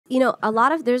you know,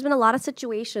 there's been a lot of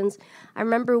situations. I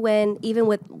remember when, even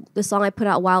with the song I put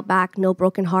out a while back, No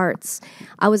Broken Hearts,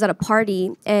 I was at a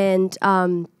party and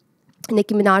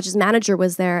Nicki Minaj's manager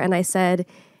was there, and I said,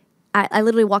 I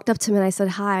literally walked up to him and I said,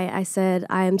 hi. I said,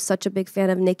 I am such a big fan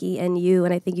of Nicki and you,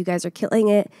 and I think you guys are killing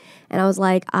it. And I was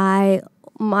like,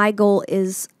 my goal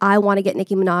is I want to get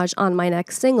Nicki Minaj on my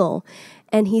next single.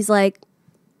 And he's like,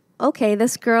 okay,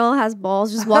 this girl has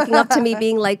balls, just walking up to me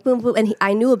being like, boom, boom. And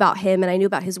I knew about him and I knew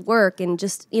about his work and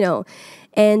just, you know,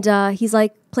 and he's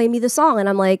like, play me the song. And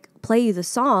I'm like, play you the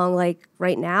song like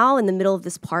right now in the middle of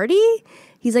this party?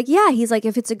 He's like, yeah. He's like,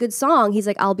 if it's a good song, he's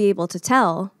like, I'll be able to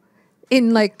tell.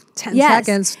 In like 10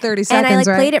 seconds, 30 seconds, and I like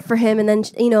right? played it for him, and then,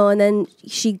 you know, and then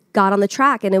she got on the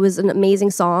track, and it was an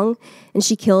amazing song, and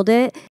she killed it.